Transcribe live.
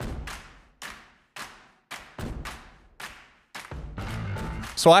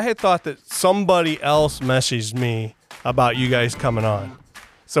So I had thought that somebody else messaged me about you guys coming on.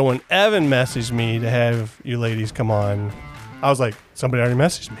 So when Evan messaged me to have you ladies come on, I was like, somebody already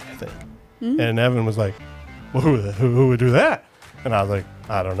messaged me, I think. And Evan was like, well, who would do that? And I was like,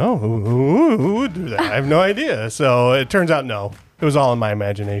 I don't know. Who would do that? I have no idea. So it turns out, no. It was all in my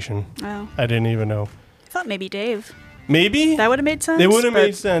imagination. Oh. I didn't even know. I thought maybe Dave. Maybe? That would have made sense. It would have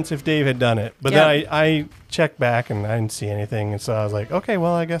made sense if Dave had done it. But Yeah. then I checked back and I didn't see anything. And so I was like, okay,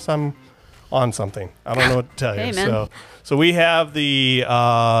 well, I guess I'm on something. I don't know what to tell you. Hey, man. So we have the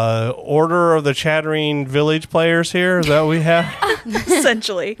Order of the Chattering Village players here. Is that what we have?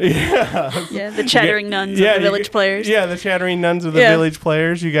 Essentially. Yeah, the chattering nuns of the village players. Yeah, the chattering nuns of the village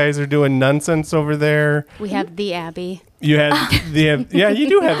players. You guys are doing Nunsense over there. We have the Abbey. You have you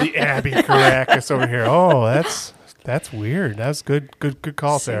do have the Abbey Caracas over here. Oh, that's weird. That's good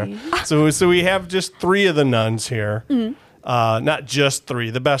call, Sarah. So we have just 3 of the nuns here. Not just 3,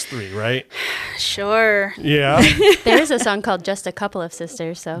 the best 3, right? Sure. Yeah. There is a song called Just a Couple of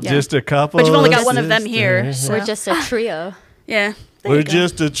Sisters, so Just a couple. But you've only got of one of them here. sisters. So. we're just a trio. Yeah. there We're you go.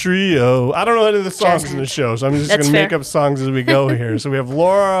 just a trio. I don't know any of the songs Just- in the show, so I'm just That's going to make fair. up songs as we go here. So we have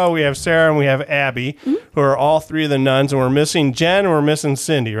Laura, we have Sarah, and we have Abby, who are all 3 of the nuns, and we're missing Jen, and we're missing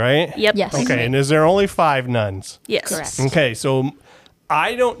Cindy, right? Yep. Yes. Okay, and is there only 5 nuns? Yes. Correct. Okay, so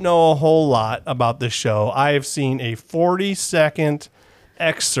I don't know a whole lot about this show. I have seen a 40-second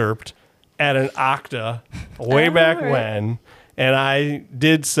excerpt at an Octa way back when, and I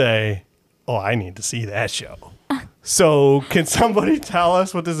did say, oh, I need to see that show. So can somebody tell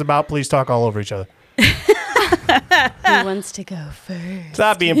us what this is about? Please talk all over each other. Who wants to go first?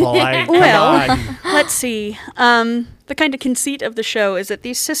 Stop being polite. Well, Come on. let's see. The kind of conceit of the show is that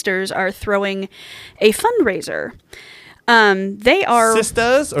these sisters are throwing a fundraiser. They are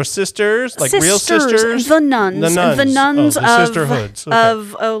Sisters or sisters? Like real sisters, sisters? the nuns, The nuns. the nuns Oh, the of sisterhoods. Okay.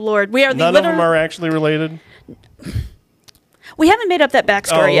 of oh Lord, we are the None of them are actually related? We haven't made up that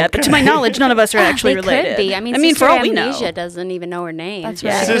backstory yet, but to my knowledge, none of us are actually They related. could be. I mean, for Sister all we know, Amnesia doesn't even know her name. That's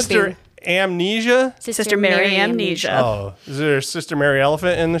right. It could be Sister Amnesia? Sister Mary Amnesia. Oh, is there a Sister Mary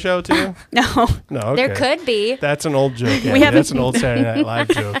Elephant in the show too? No, No, okay. There could be. That's an old joke. Yeah, haven't- that's an old Saturday Night Live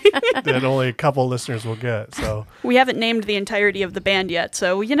joke that only a couple listeners will get. So we haven't named the entirety of the band yet,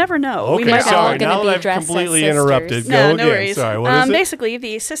 so you never know. We okay, might all sorry. gonna Now be that I've dressed as completely sisters. interrupted, No, go no again. worries. Sorry, what is it? Basically,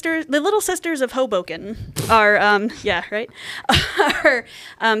 the little sisters of Hoboken are, are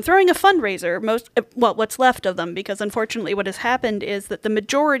throwing a fundraiser. What's left of them, because unfortunately, what has happened is that the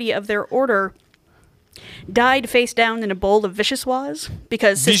majority of their order died face down in a bowl of vichyssoise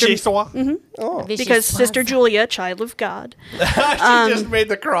because Vichyssoise? Oh, because Sister Julia, child of God, she just made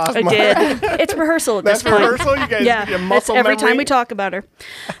the cross. I did. It's rehearsal at That's this point. rehearsal? You guys Yeah, get that's muscle every memory? time we talk about her.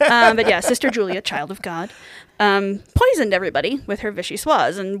 But yeah, Sister Julia, child of God, poisoned everybody with her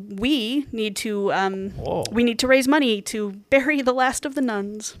vichyssoise, and we need to raise money to bury the last of the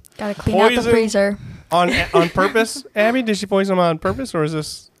nuns. Gotta clean out the Poison? freezer. On purpose, Abby? Did she poison them on purpose, or is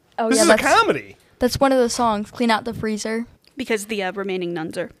this? Oh, This yeah, is a that's- comedy. That's one of the songs. Clean out the freezer. Because the remaining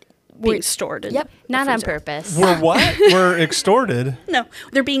nuns are being stored. In Yep. the Not on freezer. purpose. We're what? We're extorted. No,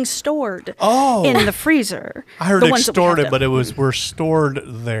 they're being stored Oh, in the freezer. I heard The ones that we have extorted, to- but we're stored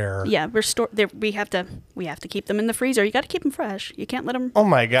there. Yeah, we're stored. We have to keep them in the freezer. You got to keep them fresh. You can't let them. Oh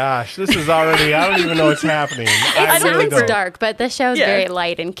my gosh, this is already. I don't even know what's happening. I It really sounds don't. dark, but the show's Yeah. very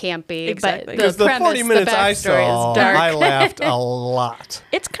light and campy. Exactly. But Because the the premise, 40 minutes the I backstory saw, is dark. I laughed a lot.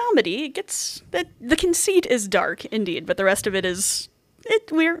 It's comedy. It gets the conceit is dark indeed, but the rest of it is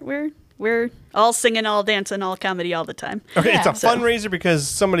we're all singing, all dancing, all comedy all the time. Okay, it's a So- fundraiser because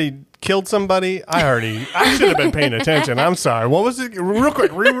somebody killed somebody. I should have been paying attention. I'm sorry. What was it? Real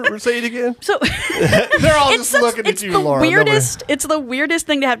quick, say it again. So They're all just looking at you, the Laura. weirdest. It's the weirdest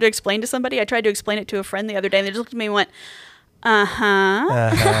thing to have to explain to somebody. I tried to explain it to a friend the other day, and they just looked at me and went,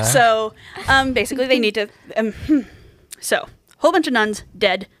 Uh-huh. So basically, they need to. So whole bunch of nuns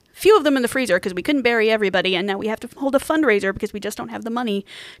dead. Few of them in the freezer because we couldn't bury everybody, and now we have to hold a fundraiser because we just don't have the money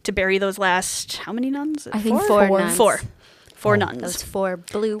to bury those last. How many nuns? I think Four four. nuns. Four nuns. Those 4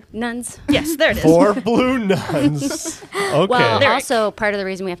 blue nuns. Yes, there it is. 4 blue nuns. Okay. Well, There- also part of the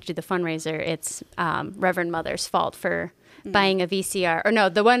reason we have to do the fundraiser, it's Reverend Mother's fault for buying a VCR. Or no,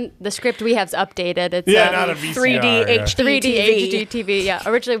 the script we have is updated. It's not a VCR. 3D yeah. HD 3D TV. HD TV. Yeah,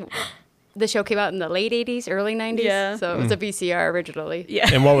 originally the show came out in the late 80s, early 90s. Yeah. So it was a VCR originally. Yeah.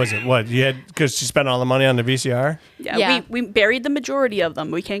 And what was it? What you had? Because she spent all the money on the VCR. Yeah, we buried the majority of them.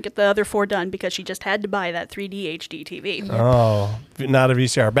 We can't get the other 4 done because she just had to buy that 3D HD TV. Oh, not a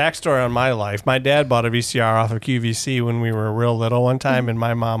VCR. Backstory on my life. My dad bought a VCR off of QVC when we were real little one time, and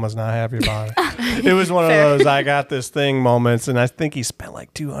my mom was not happy about it. It was one of those I got this thing moments, and I think he spent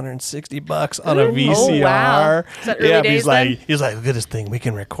like $260 on a VCR. wow. Is that early days then? He's like, look at this thing. We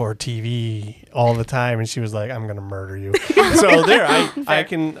can record TV all the time. And she was like, I'm gonna murder you. So there, I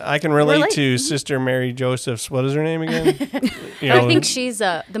can relate to Sister Mary Joseph's. What is her name again? I think she's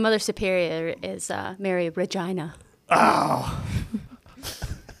the Mother Superior is Mary Regina. Oh.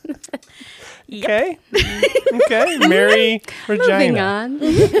 Okay. Okay. Mary Regina. Moving on.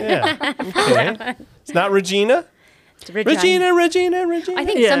 Yeah. Okay. It's not Regina. It's Regina. Regina. I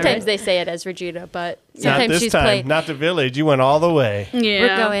think sometimes they say it as Regina, but Not sometimes this she's time. played. Not the village. You went all the way. Yeah.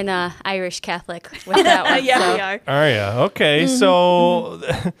 We're going Irish Catholic with that one. Yeah, so. we are. Are you? Okay. So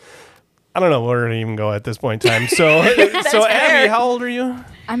I don't know where to even go at this point in time. So Abby, how old are you?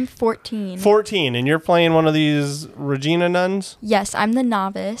 I'm 14. 14, and you're playing one of these Regina nuns? Yes, I'm the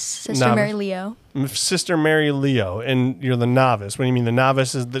novice, Sister Novice. Mary Leo. Sister Mary Leo, and you're the novice. What do you mean the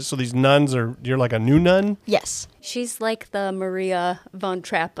novice is so these nuns you're like a new nun? Yes. She's like the Maria von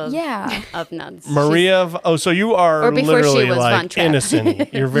Trapp of nuns. So you are Or before she literally was like Von Trapp.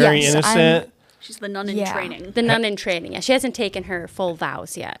 innocent. You're very Yes, innocent. She's the nun in training. The nun in training. Yeah, she hasn't taken her full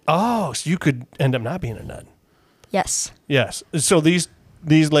vows yet. Oh, so you could end up not being a nun. Yes. Yes. So these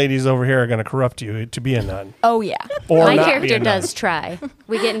ladies over here are going to corrupt you to be a nun. Oh, yeah. Or My not be character a nun. does try.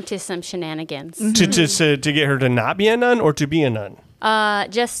 We get into some shenanigans. To get her to not be a nun or to be a nun?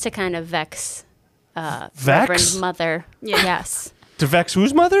 Just to kind of vex Vex? Reverend Mother. Yeah. Yes. To vex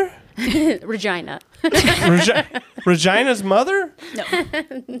whose mother? Regina. Regina's mother? No.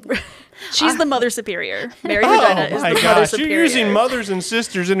 She's the Mother Superior. Mary Oh Regina is my the Mother gosh, Superior. you're using mothers and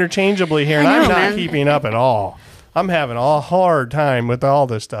sisters interchangeably here, and I know, I'm not man. keeping up at all. I'm having a hard time with all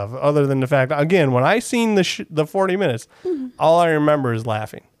this stuff, other than the fact, again, when I seen the 40 minutes, all I remember is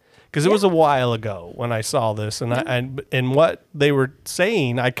laughing. Because it was a while ago when I saw this, and and what they were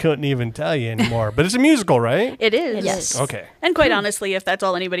saying, I couldn't even tell you anymore. But it's a musical, right? It is. Yes. Okay. And quite honestly, if that's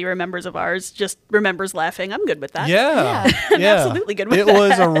all anybody remembers of ours, just remembers laughing, I'm good with that. Yeah. I'm absolutely good with it that. It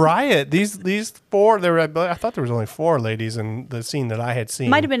was a riot. These four, I thought there was only 4 ladies in the scene that I had seen.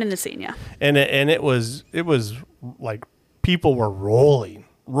 Might have been in the scene, yeah. And it was like people were rolling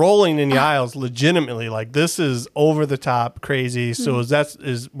in the aisles legitimately, like this is over the top crazy. So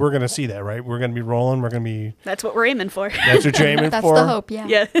we're gonna see that, right? We're gonna be rolling, That's what we're aiming for. that's what you're aiming That's for. the hope, yeah.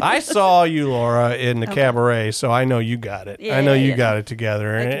 Yeah. I saw you, Laura, in the cabaret, so I know you got it. I know you got it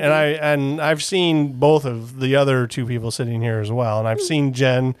together. And I've seen both of the other 2 people sitting here as well, and I've seen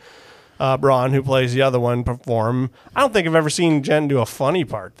Jen Braun, who plays the other one, perform. I don't think I've ever seen Jen do a funny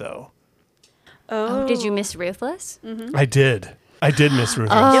part though. Oh. Did you miss Ruthless? I did miss Ruth.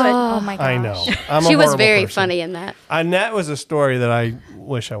 Oh, my gosh. I know. I'm She a was horrible very person. funny in that. And that was a story that I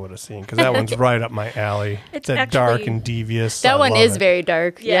wish I would have seen, because that one's right up my alley. It's that dark actually- and devious. That I one love is it. very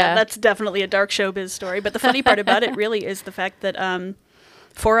dark. Yeah, that's definitely a dark showbiz story. But the funny part about it really is the fact that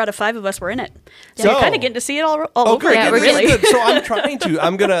 4 out of 5 of us were in it. So you're kind of getting to see it all over Okay, again, good, really. good. So I'm trying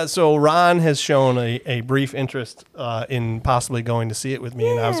to. So Ron has shown a brief interest in possibly going to see it with me,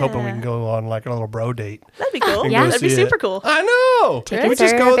 and I was hoping we can go on like a little bro date. That'd be cool. and Yeah. go That'd be see super it. cool. I know. Tickets We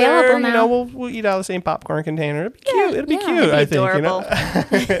just are go there. available now. We'll eat out of the same popcorn container. It'd be cute. It'd be cute. That'd I be think. adorable.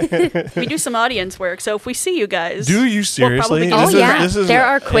 You know? We do some audience work, so if we see you guys, Do you we'll probably seriously? do Oh, some yeah. This is There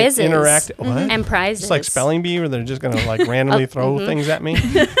are an quizzes Interactive. What? and prizes. It's like spelling bee, where they're just gonna like randomly throw things at me.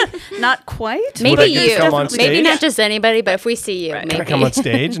 Not quite. Would I Maybe get to you. come on Maybe stage? not just anybody, but if we see you, Right. Can I maybe. come on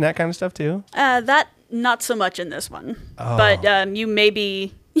stage and that kind of stuff too? That not so much in this one, Oh. but you may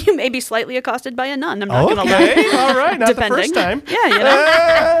be slightly accosted by a nun. I'm not gonna lie. Okay, all right, not the first time. Yeah, you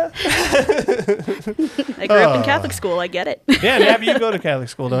know. I grew up in Catholic school. I get it. Yeah, Nab, you go to Catholic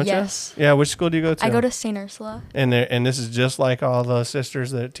school, don't Yes. you? Yeah, which school do you go to? I go to St. Ursula. And this is just like all the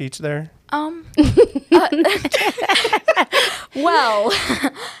sisters that teach there? Well,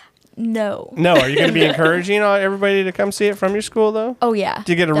 no. No, are you going to be encouraging everybody to come see it from your school, though? Oh, yeah.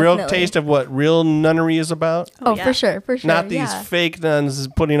 Do you get a real definitely. taste of what real nunnery is about? Oh, yeah. for sure. Not these yeah. fake nuns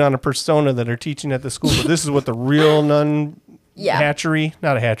putting on a persona that are teaching at the school, but this is what the real nun Yeah. hatchery,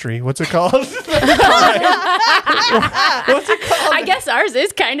 not a hatchery, what's it called? What's it called? I guess ours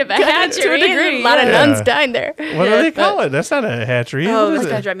is kind of a hatchery. to a degree, A lot of yeah. nuns dying there. What do they call it? That's not a hatchery. Oh, What that's is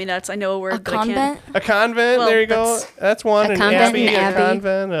gonna it? drive me nuts. I know a word, A but I can't. convent? A convent, Well, there you go. That's one. A An convent, abbey, an a abbey.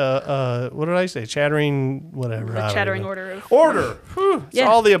 convent, what did I say? Chattering, whatever. I The don't chattering know. order of. Order. Whew. It's Yeah,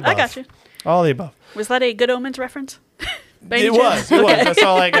 all the above. I got you. All the above. Was that a Good Omens reference? by any It chance? was. It was. That's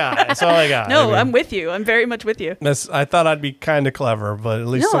all I got. That's all I got. No, I mean, I'm with you. I'm very much with you. I thought I'd be kind of clever, but at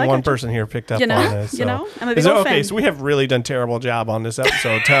least No, I one got you. person here picked up You know? on this. You know? I'm a big Is it old okay? fan. So we have really done a terrible job on this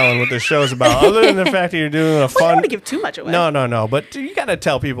episode telling what this show's about, other than the fact that you're doing a Well, you don't fun. want to give too much away. No. But you got to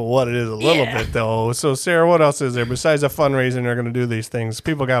tell people what it is a little Yeah. bit, though. So, Sarah, what else is there besides a fundraising? They're going to do these things.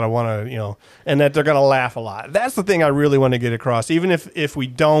 People got to want to, and that they're going to laugh a lot. That's the thing I really want to get across, even if we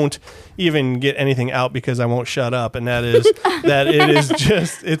don't even get anything out because I won't shut up, and that is that it is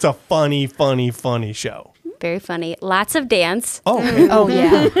just it's a funny show. Very funny. Lots of dance. Oh, okay. Oh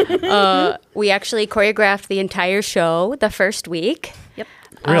yeah. We actually choreographed the entire show the first week. Yep.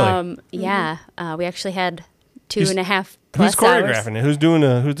 Really? Yeah. We actually had two Who's- and a half Who's plus hours. choreographing it? Who's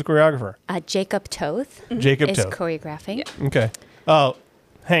the choreographer? Jacob Toth Jacob is Toth. choreographing. Okay. Oh,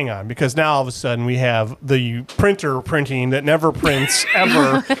 hang on, because now all of a sudden we have the printer printing that never prints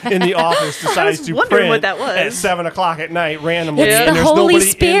ever in the office decides was to wondering print what that was. at 7:00 at night randomly, It's and the there's Holy nobody in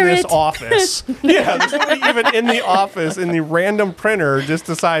this Spirit. office. Yeah, there's nobody even in the office, and the random printer just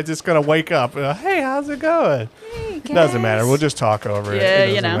decides it's going to wake up. Hey, how's it going? Doesn't matter. We'll just talk over it. Yeah, It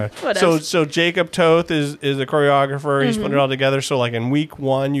you doesn't know, matter. whatever. So Jacob Toth is a choreographer. He's putting it all together. So like in week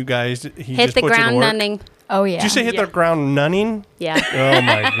 1, you guys he Hit just the put you to ground work. running. Oh yeah. Did you say hit Yeah. the ground nunning? Yeah. Oh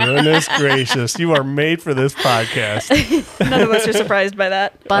my goodness gracious! You are made for this podcast. None of us are surprised by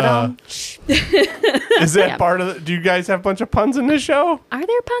that. But Is that Yeah. part of? Do you guys have a bunch of puns in this show? are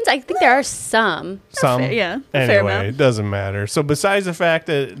there puns? I think there are some. Some, yeah, a fair Anyway, amount. it doesn't matter. So besides the fact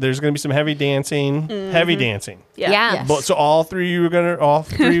that there's going to be some heavy dancing, heavy dancing. Yeah. Yeah. But so all three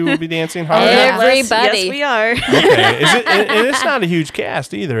will be dancing hard. Yeah. Everybody. Yes, we are. Okay. Is it? And it's not a huge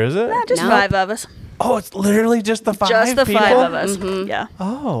cast either, is it? Just No. 5 of us. Oh, it's literally just the 5 Just the people? 5 of us. Yeah.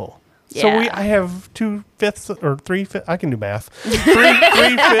 Oh. Yeah. So I have 2/5 or 3/5. I can do math.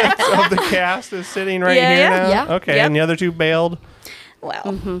 3/5 of the cast is sitting right Yeah, here yeah. now. Yeah. Okay, Yep. and the other 2 bailed. Well.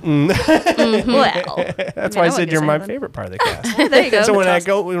 Mm. Well. That's I why I wouldn't said you're my say that. favorite part of the cast. There you go. So when That's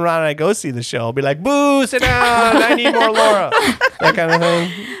when Ron and I go see the show, I'll be like, "Boo! Sit down! I need more Laura." That kind of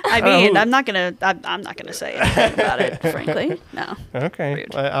thing. I don't know mean, who- I'm not gonna say anything about it, frankly. No. Okay,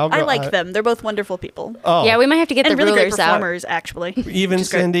 Rude. I'll go, I like them. They're both wonderful people. Oh, Yeah, we might have to get And the really great rulers out. performers, actually. even Which is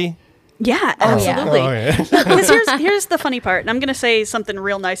great. Cindy. Yeah, Oh, yeah. absolutely. Oh, yeah. Because here's the funny part, and I'm gonna say something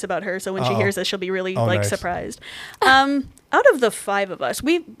real nice about her, so when she hears this, she'll be really nice. surprised. Out of the 5 of us,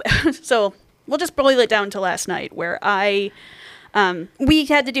 so we'll just boil it down to last night, where we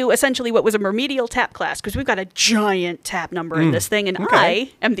had to do essentially what was a remedial tap class because we've got a giant tap number in this thing, and Okay.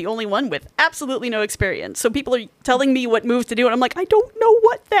 I am the only one with absolutely no experience. So people are telling me what moves to do, and I'm like, I don't know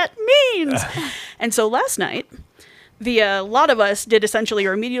what that means. And so last night, the lot of us did essentially a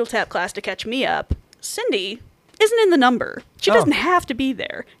remedial tap class to catch me up. Cindy isn't in the number. She doesn't have to be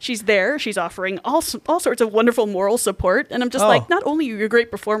there. She's there. She's offering all sorts of wonderful moral support. And I'm just like, not only are you a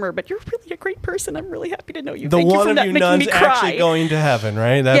great performer, but you're really a great person. I'm really happy to know you. The Thank you one for of not you making nuns me cry. actually going to heaven,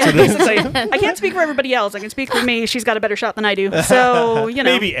 right? That's Yeah, what it is. basically. I can't speak for everybody else. I can speak for me. She's got a better shot than I do. So,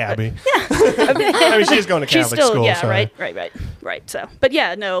 Maybe Abby. Yeah. I mean, she's going to She's Catholic still, school. yeah, so. right. So, but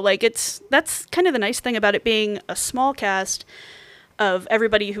yeah, no, like that's kind of the nice thing about it being a small cast of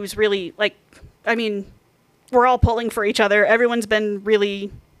everybody who's really like, I mean, we're all pulling for each other. Everyone's been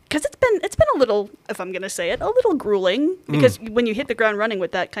really, because it's been a little, if I'm gonna say it, a little grueling because when you hit the ground running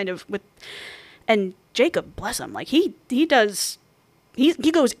with that kind of and Jacob, bless him, like he goes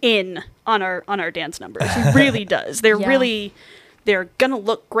in on our dance numbers. He really does. They're Yeah. they're gonna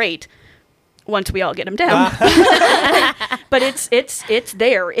look great once we all get them down. But it's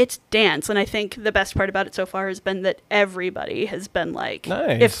there. It's dance, and I think the best part about it so far has been that everybody has been like,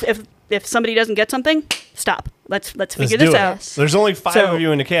 Nice. if somebody doesn't get something, stop. Let's figure do this it. out. Yes. There's only 5 So- of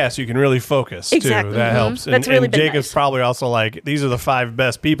you in the cast. You can really focus Exactly. too. That helps. That's really and been Jacob's nice. probably also like, these are the 5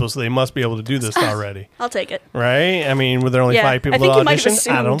 best people, so they must be able to do this already, I'll take it. right? I mean, were there only Yeah, 5 people I think that he might have auditioned?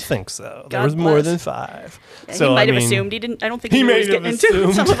 I don't assumed. think so. There God was more bless. than 5. Yeah, So he might I have mean, assumed he didn't. I don't think he he knew may he was have getting into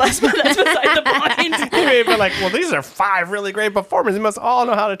assumed. some of us, but that's beside the point. He may have been like, well, these are 5 really great performers. They must all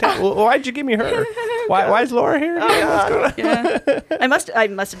know how to tap. Well, why'd you give me her? Why is Laura here? Yeah, I must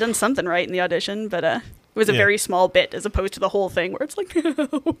have done something right in the audition, but it was a Yeah. very small bit as opposed to the whole thing where it's like,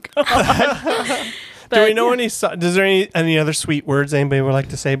 oh god. Do we know any? Is there any other sweet words anybody would like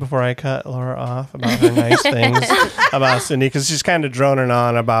to say before I cut Laura off about her nice things about Cindy? Because she's kind of droning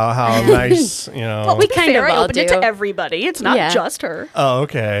on about how nice, Well, we kind of I all opened it do. to everybody. It's not Yeah. just her. Oh,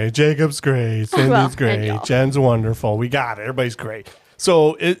 okay. Jacob's great. Cindy's Well, and great. y'all. Jen's wonderful. We got it. Everybody's great.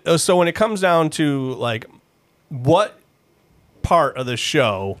 So, so when it comes down to like, what part of the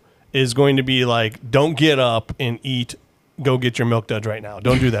show is going to be like, don't get up and eat go get your milk duds right now.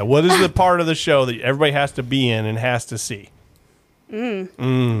 Don't do that. What is the part of the show that everybody has to be in and has to see?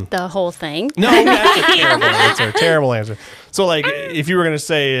 The whole thing. No, that's a terrible answer. Terrible answer. So, like, if you were going to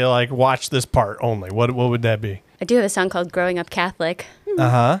say, like, watch this part only, what would that be? I do have a song called Growing Up Catholic,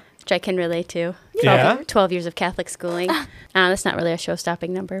 Uh-huh. which I can relate to. 12 years of Catholic schooling. That's not really a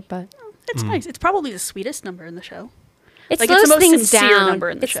show-stopping number, but... It's nice. It's probably the sweetest number in the show. It Like, slows it's the most things sincere down. number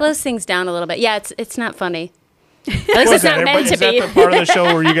in the It show. slows things down a little bit. Yeah, it's not funny. At least What is it's that? not meant to Is that be. the part of the show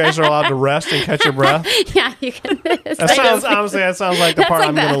where you guys are allowed to rest and catch your breath? Yeah, you can. That sounds, honestly, that sounds like the part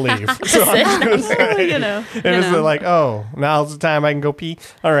I'm going to leave. So I'm just going to say, You know. and it's like, oh, now's the time I can go pee.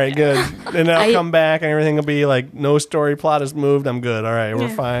 All right, good. And then I'll come back and everything will be like, no story plot has moved. I'm good. All right, we're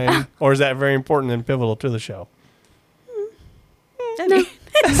fine. Or is that very important and pivotal to the show?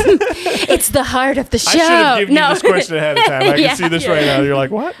 It's the heart of the show. I should have given you this question ahead of time. I can see this right now. You're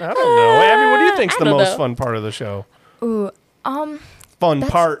like, what? I don't know. Abby, what do you think's the don't most know. fun part of the show? Ooh,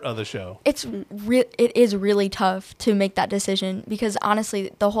 Part of the show. it is really tough to make that decision because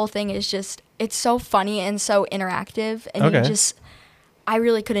honestly, the whole thing is just it's so funny and so interactive, and I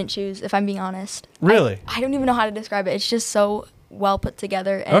really couldn't choose if I'm being honest. Really? I don't even know how to describe it. It's just so well put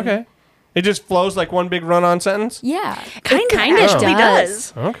together. And Okay. It just flows like one big run-on sentence? Yeah. Kind of actually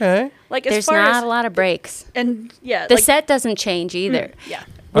does. Okay. Like, as There's far not as... a lot of breaks. And, yeah. The like, set doesn't change either. Yeah.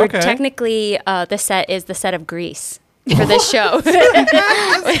 We're Okay. technically, the set is the set of Grease for this show.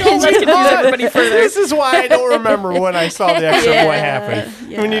 Let's confuse everybody further. This is why I don't remember when I saw the episode of what happened.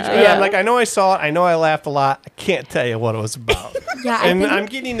 When I'm like, I know I saw it. I know I laughed a lot. I can't tell you what it was about. Yeah. And I'm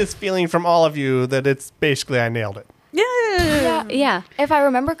getting this feeling from all of you that it's basically I nailed it. Yeah. Yeah. If I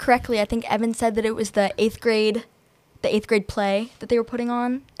remember correctly, I think Evan said that it was the eighth grade play that they were putting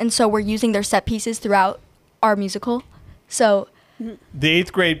on, and so we're using their set pieces throughout our musical. So The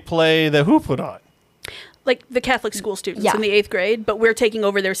 8th grade play that who put on? Like the Catholic school students Yeah. in the 8th grade, but we're taking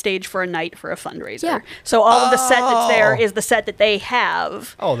over their stage for a night for a fundraiser. Yeah. So all of the set that's there is the set that they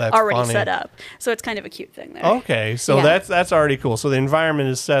have that's already funny. set up. So it's kind of a cute thing there. Okay, so Yeah. that's already cool. So the environment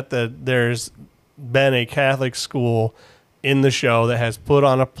is set that there's been a Catholic school in the show that has put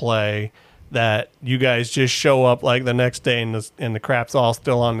on a play that you guys just show up like the next day and the crap's all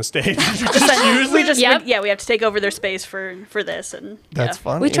still on the stage. We have to take over their space for this, and That's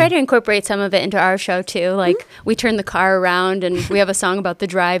funny. We try to incorporate some of it into our show too. Like we turn the car around and we have a song about the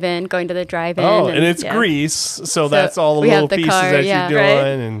drive-in, going to the drive-in. Oh, and it's yeah. Grease, so that's all the we little have the pieces car, that yeah. you're doing, Right,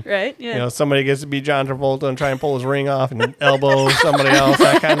 and right, yeah. you know, somebody gets to be John Travolta and try and pull his ring off and elbow somebody else,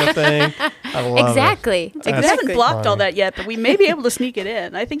 that kind of thing. I love Exactly. we haven't Exactly. blocked all funny. that yet, but we may be able to sneak it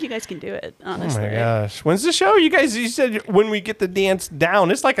in. I think you guys can do it, Oh honestly. my gosh, when's the show? You said when we get the dance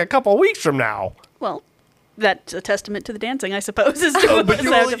down. It's like a couple of weeks from now. Well, that's a testament to the dancing, I suppose. Is to But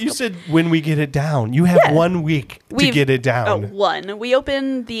you said when we get it down. You have Yeah. 1 week to We've- get it Oh, down. one. We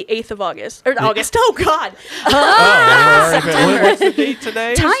open the 8th of August. Or August. Oh, God. What's the date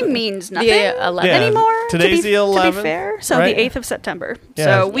today? Time means nothing The 11th. Yeah. anymore. Today's the 11th, To be fair. So right? the 8th of September. Yeah.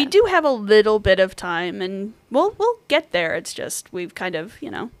 So we do have a little bit of time, and we'll get there. It's just we've kind of,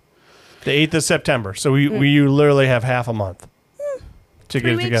 The 8th of September. So you literally have half a month to 3 get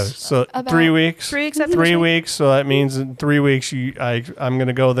it weeks. together. So About 3 weeks. 3 weeks after 3 this week. weeks. So that means in 3 weeks, I'm going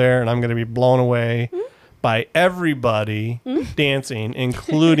to go there and I'm going to be blown away by everybody dancing,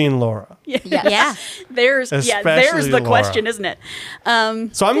 including Laura. Yes. Yeah. There's Especially the Laura. question, isn't it?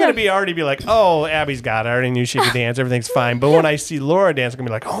 So I'm going to already be like, oh, Abby's got it. I already knew she could dance. Everything's fine. But when I see Laura dance, I'm going to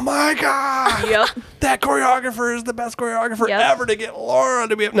be like, oh my God. Yep. That choreographer is the best choreographer Yep. ever to get Laura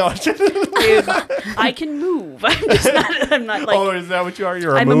to be. No. Dude, I can move. I'm not like. Oh, is that what you are?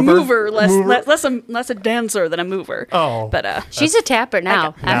 You're a I'm mover? a mover, less a dancer than a mover. Oh. But She's a tapper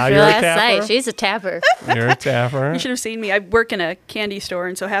now. Now After you're a last tapper? night, she's a tapper. You're a tapper. you should have seen me. I work in a candy store,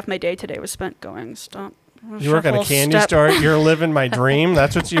 and so half my day today was spent going stomp. You work at a shuffle, candy step. store. You're living my dream.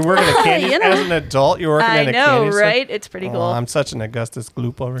 That's what you work at a candy. You know. As an adult, you're working I at a know, candy store. right? It's pretty cool. I'm such an Augustus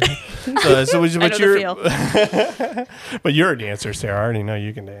Gloop over here. So I know but the you're, but you're a dancer, Sarah. I already know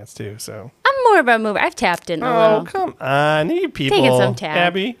you can dance too. So. I'm more of a mover. I've tapped in a Oh, little. come on, you people. Taking some tap.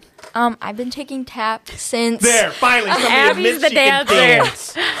 Abby. I've been taking tap since There, finally, somebody Abby's admits the she can dancer.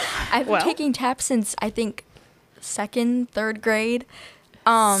 dance. I've been Well. taking tap since I think 2nd, 3rd grade.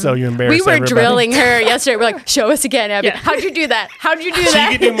 So you embarrassed We were everybody. drilling her yesterday. We're like, show us again, Abby. Yeah. How'd you do that? How'd you do She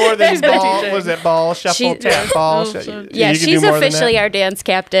that? could do more than She's been ball. teaching. Was it ball, shuffle, She- tap, ball? Yeah, Yeah, you could do she's more than officially that? our dance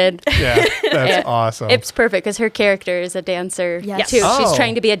captain. Yeah, that's Yeah. awesome. It's perfect because her character is a dancer Yes. too. Oh. She's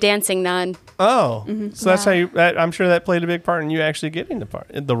trying to be a dancing nun. Oh, so that's how Yeah. you. I'm sure that played a big part in you actually getting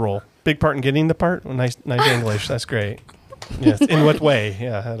the role. Big part in getting the part. Well, nice English. That's great. Yes. In what way?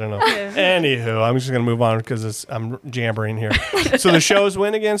 Yeah, I don't know. Yeah. Anywho, I'm just going to move on because I'm jabbering here. So the show's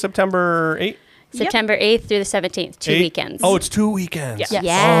when again? September 8th? September 8th through the 17th, 2 weekends. Oh, it's 2 weekends. Yeah.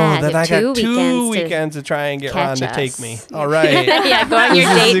 Yeah, Oh, then I got 2 to weekends to try and get Ron catch to take us. me. All right. Yeah, go on your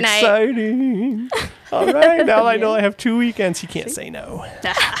This is date night. exciting. All right. Now I know I have 2 weekends. He can't say no.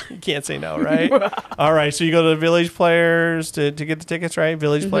 You can't say no, right? All right. So you go to the Village Players to get the tickets, right?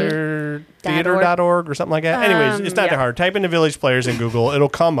 VillagePlayerTheater.org or something like that. Anyways, it's not that hard. Type in the Village Players in Google. It'll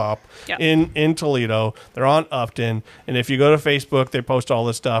come up in Toledo. They're on Upton. And if you go to Facebook, they post all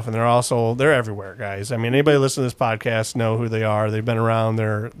this stuff. And they're everywhere, guys. I mean, anybody listening to this podcast know who they are. They've been around.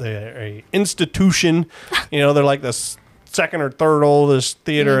 They're a institution. They're like this second or third oldest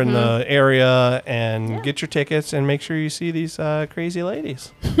theater in the area, and get your tickets and make sure you see these crazy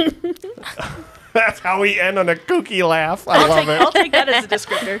ladies. That's how we end on a kooky laugh. I love it. I'll take that as a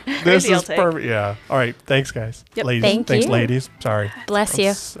descriptor. This Crazy, is perfect. Yeah. All right. Thanks, guys. Yep. Ladies. Thanks, you. Ladies. Sorry. Bless you.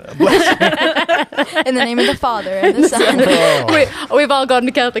 In the name of the Father and the Son. Oh. We've all gone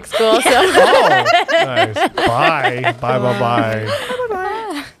to Catholic school, so. Oh, nice. Bye. Bye.